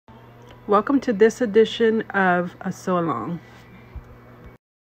Welcome to this edition of a SewAlong.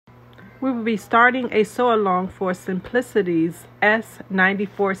 We will be starting a SewAlong for Simplicity's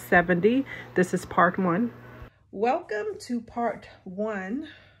S9470. This is part 1. Welcome to part 1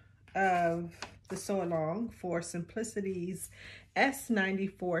 of the SewAlong for Simplicity's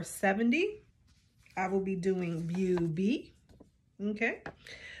S9470. I will be doing view B. Okay.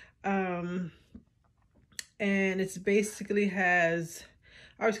 And it's basically has,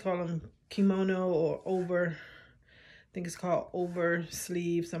 I always call them kimono or over, I think it's called over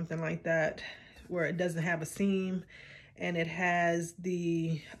sleeve, something like that, where it doesn't have a seam, and it has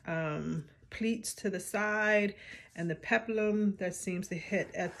the pleats to the side and the peplum that seems to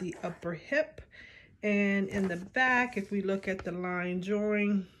hit at the upper hip. And in the back, if we look at the line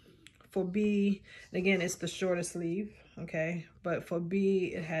drawing for B, again, it's the shorter sleeve. Okay, but for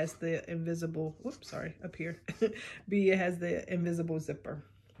B, it has the invisible, whoops, sorry, up here. B, it has the invisible zipper.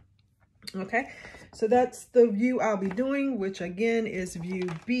 Okay, so that's the view I'll be doing, which again is view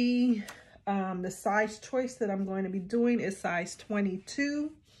B. The size choice that I'm going to be doing is size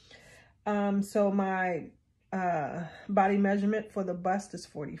 22. So my body measurement for the bust is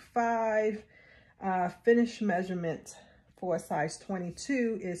 45. Finish measurement for size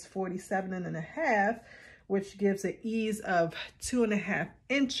 22 is 47.5. which gives an ease of 2.5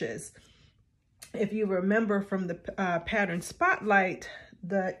 inches. If you remember from the pattern spotlight,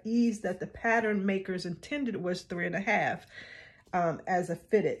 the ease that the pattern makers intended was 3.5 as a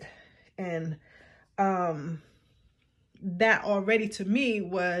fitted. And that already to me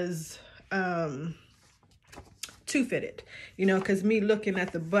was too fitted, you know, because me looking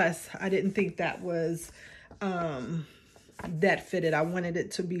at the bust, I didn't think that was that fitted. I wanted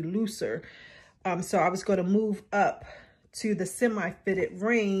it to be looser. So I was going to move up to the semi-fitted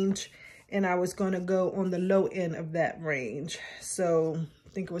range, and I was going to go on the low end of that range. So I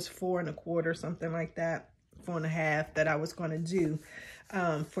think it was 4.25, something like that, 4.5 that I was going to do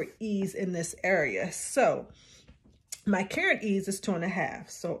for ease in this area. So my current ease is 2.5.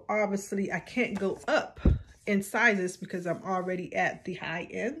 So obviously I can't go up in sizes because I'm already at the high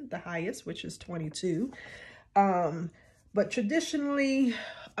end, the highest, which is 22. But traditionally,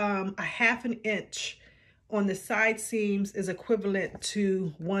 a 1/2 inch on the side seams is equivalent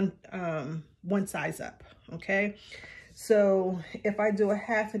to one size up. Okay, so if I do a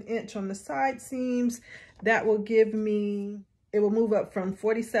 1/2 inch on the side seams, that will give me, it will move up from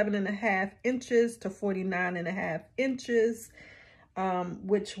 47.5 inches to 49.5 inches,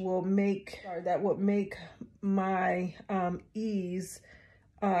 which will make, that would make my ease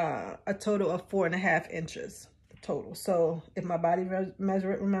a total of 4.5 inches. Total. So if my body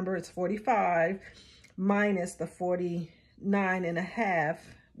measurement, remember, it's 45 minus the 49.5,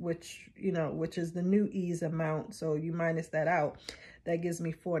 which, you know, which is the new ease amount. So you minus that out, that gives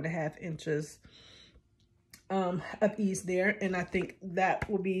me 4.5 inches of ease there. And I think that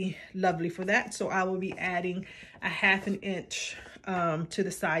will be lovely for that. So I will be adding a 1/2 inch to the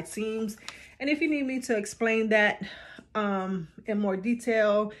side seams. And if you need me to explain that in more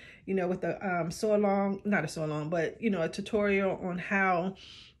detail, you know, with the SewAlong, not a SewAlong, but, you know, a tutorial on how,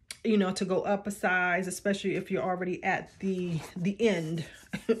 you know, to go up a size, especially if you're already at the end,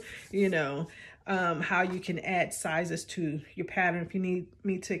 you know, how you can add sizes to your pattern. If you need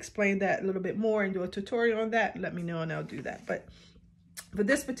me to explain that a little bit more and do a tutorial on that, let me know and I'll do that. But for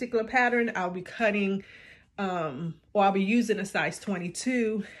this particular pattern, I'll be cutting, or I'll be using a size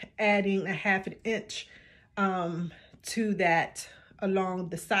 22, adding a 1/2 inch to that along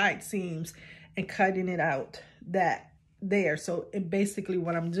the side seams and cutting it out that there. So basically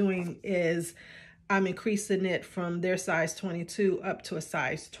what I'm doing is I'm increasing it from their size 22 up to a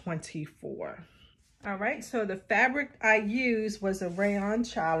size 24. All right, so the fabric I used was a rayon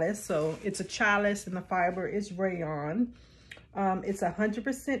chalice. So it's a chalice and the fiber is rayon. It's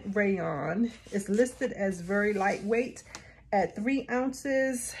 100% rayon. It's listed as very lightweight at 3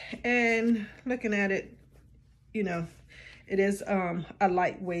 ounces. And looking at it, you know, it is a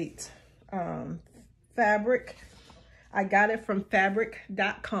lightweight fabric. I got it from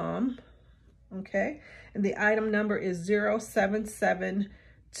fabric.com. Okay, and the item number is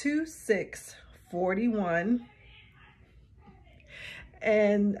 0772641.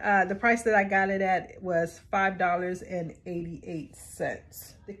 And the price that I got it at was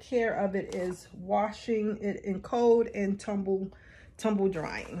 $5.88. The care of it is washing it in cold and tumble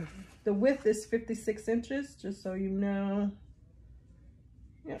drying. The width is 56 inches, just so you know.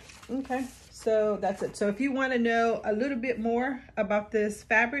 Yep, okay, so that's it. So if you want to know a little bit more about this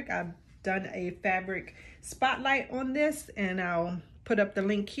fabric, I've done a fabric spotlight on this, and I'll put up the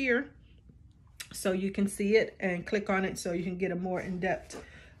link here so you can see it and click on it so you can get a more in-depth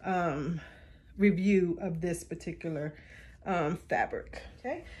review of this particular fabric.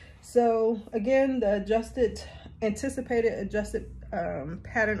 Okay, so again, the anticipated adjusted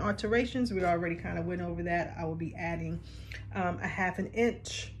pattern alterations, we already kind of went over that. I will be adding a 1/2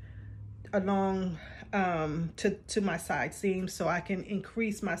 inch along to my side seam, so I can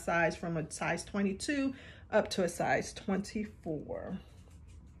increase my size from a size 22 up to a size 24.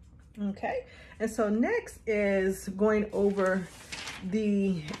 Okay, and so next is going over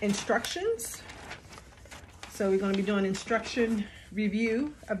the instructions. So we're going to be doing instruction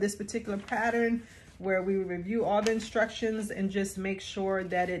review of this particular pattern, where we review all the instructions and just make sure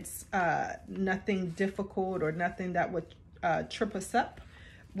that it's nothing difficult or nothing that would trip us up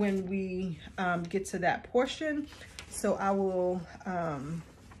when we get to that portion. So I will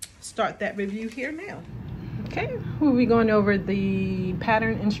start that review here now. Okay, we'll be going over the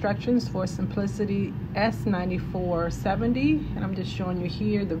pattern instructions for Simplicity S9470, and I'm just showing you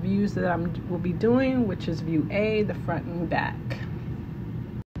here the views that will be doing, which is view A, the front and back.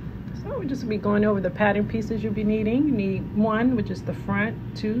 So we'll just be going over the pattern pieces you'll be needing. You need 1, which is the front,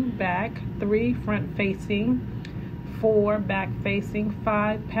 2 back, 3 front facing, 4 back facing,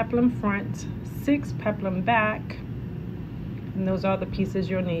 5 peplum front, 6 peplum back, and those are the pieces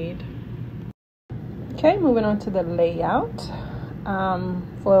you'll need. Okay, moving on to the layout.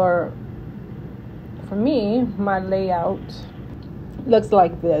 For me, my layout looks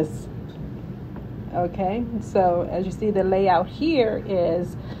like this. Okay, so as you see, the layout here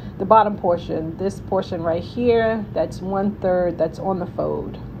is the bottom portion. This portion right here, that's 1/3 that's on the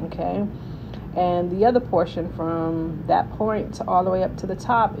fold. Okay, and the other portion from that point all the way up to the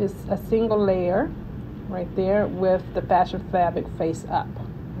top is a single layer right there with the fashion fabric face up.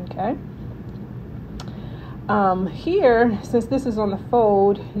 Okay. Here, since this is on the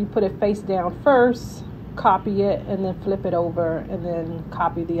fold, you put it face down first, copy it, and then flip it over, and then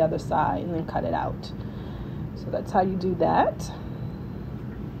copy the other side, and then cut it out. So that's how you do that.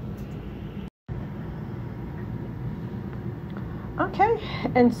 Okay,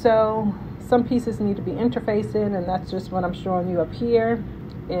 and so some pieces need to be interfacing, and that's just what I'm showing you up here,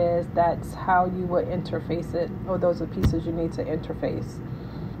 is that's how you would interface it, or those are pieces you need to interface.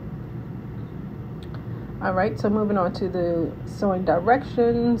 All right, so moving on to the sewing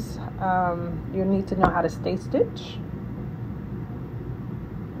directions, you need to know how to stay stitch.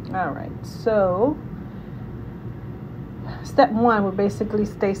 All right, so step 1 will basically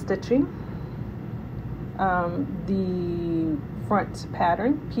stay stitching the front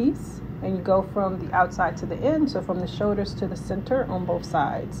pattern piece, and you go from the outside to the end, so from the shoulders to the center on both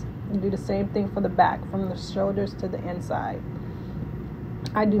sides. You do the same thing for the back, from the shoulders to the inside.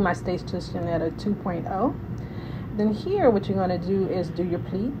 I do my stay stitching at a 2.0. Then here, what you're going to do is do your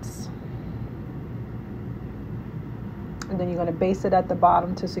pleats. And then you're going to base it at the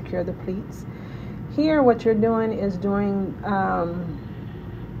bottom to secure the pleats. Here, what you're doing is doing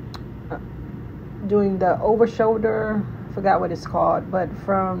the over shoulder, forgot what it's called, but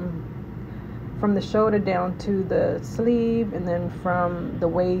from the shoulder down to the sleeve, and then from the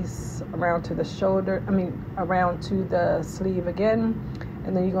waist around to the shoulder, around to the sleeve again.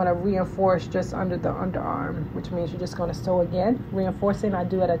 And then you're going to reinforce just under the underarm, which means you're just going to sew again. Reinforcing, I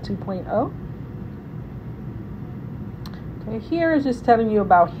do it at 2.0. Okay, here is just telling you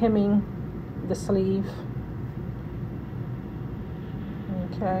about hemming the sleeve.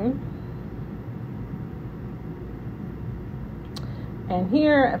 Okay. And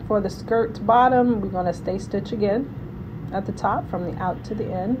here for the skirt bottom, we're going to stay stitch again at the top from the out to the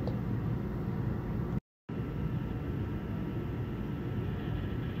end.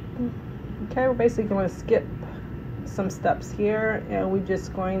 Okay, we're basically going to skip some steps here, and we're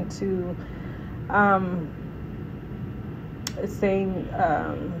just going to it's saying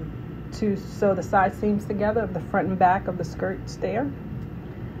to sew the side seams together of the front and back of the skirts there.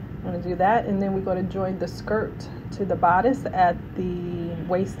 I'm going to do that, and then we're going to join the skirt to the bodice at the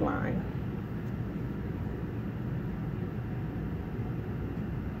waistline.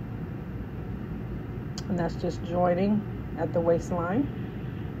 And that's just joining at the waistline.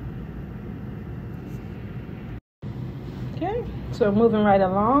 Okay, so moving right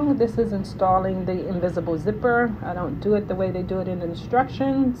along, this is installing the invisible zipper. I don't do it the way they do it in the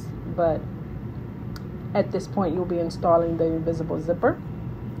instructions, but at this point you'll be installing the invisible zipper.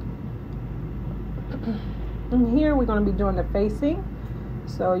 And here we're going to be doing the facing.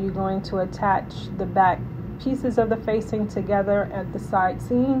 So you're going to attach the back pieces of the facing together at the side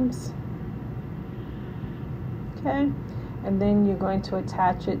seams. Okay, and then you're going to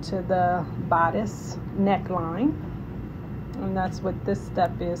attach it to the bodice neckline. And that's what this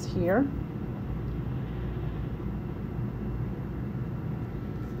step is here.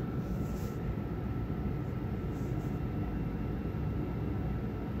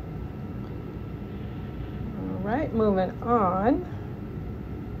 right, moving on.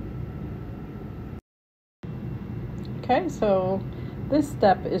 Okay, so this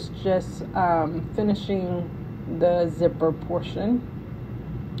step is just finishing the zipper portion.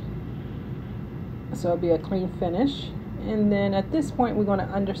 So it'll be a clean finish. And then at this point, we're going to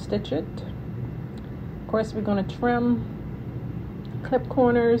understitch it. Of course, we're going to trim clip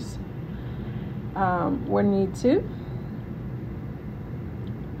corners where need to.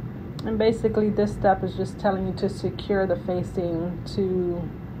 And basically, this step is just telling you to secure the facing to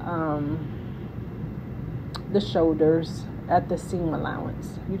the shoulders at the seam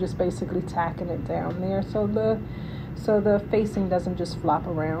allowance. You're just basically tacking it down there so the facing doesn't just flop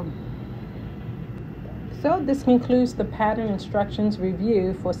around. So this concludes the pattern instructions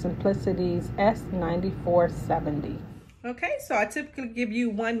review for Simplicity's S9470. Okay, so I typically give you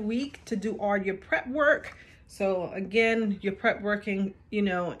 1 week to do all your prep work. So again, your prep work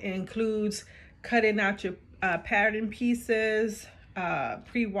includes cutting out your pattern pieces,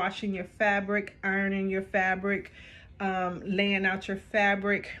 pre-washing your fabric, ironing your fabric, laying out your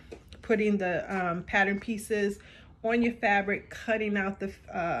fabric, putting the pattern pieces on your fabric, cutting out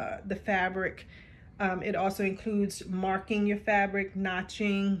the fabric. It also includes marking your fabric,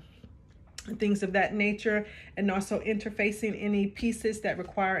 notching, things of that nature, and also interfacing any pieces that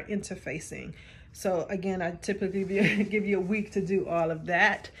require interfacing. So again, I typically give you a week to do all of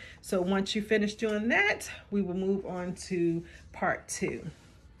that. So once you finish doing that, we will move on to part 2.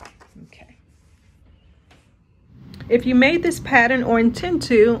 Okay. If you made this pattern or intend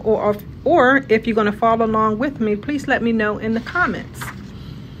to, or if you're going to follow along with me, please let me know in the comments.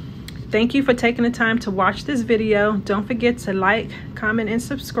 Thank you for taking the time to watch this video. Don't forget to like, comment, and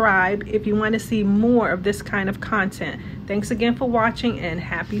subscribe if you want to see more of this kind of content. Thanks again for watching, and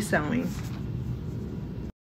happy sewing.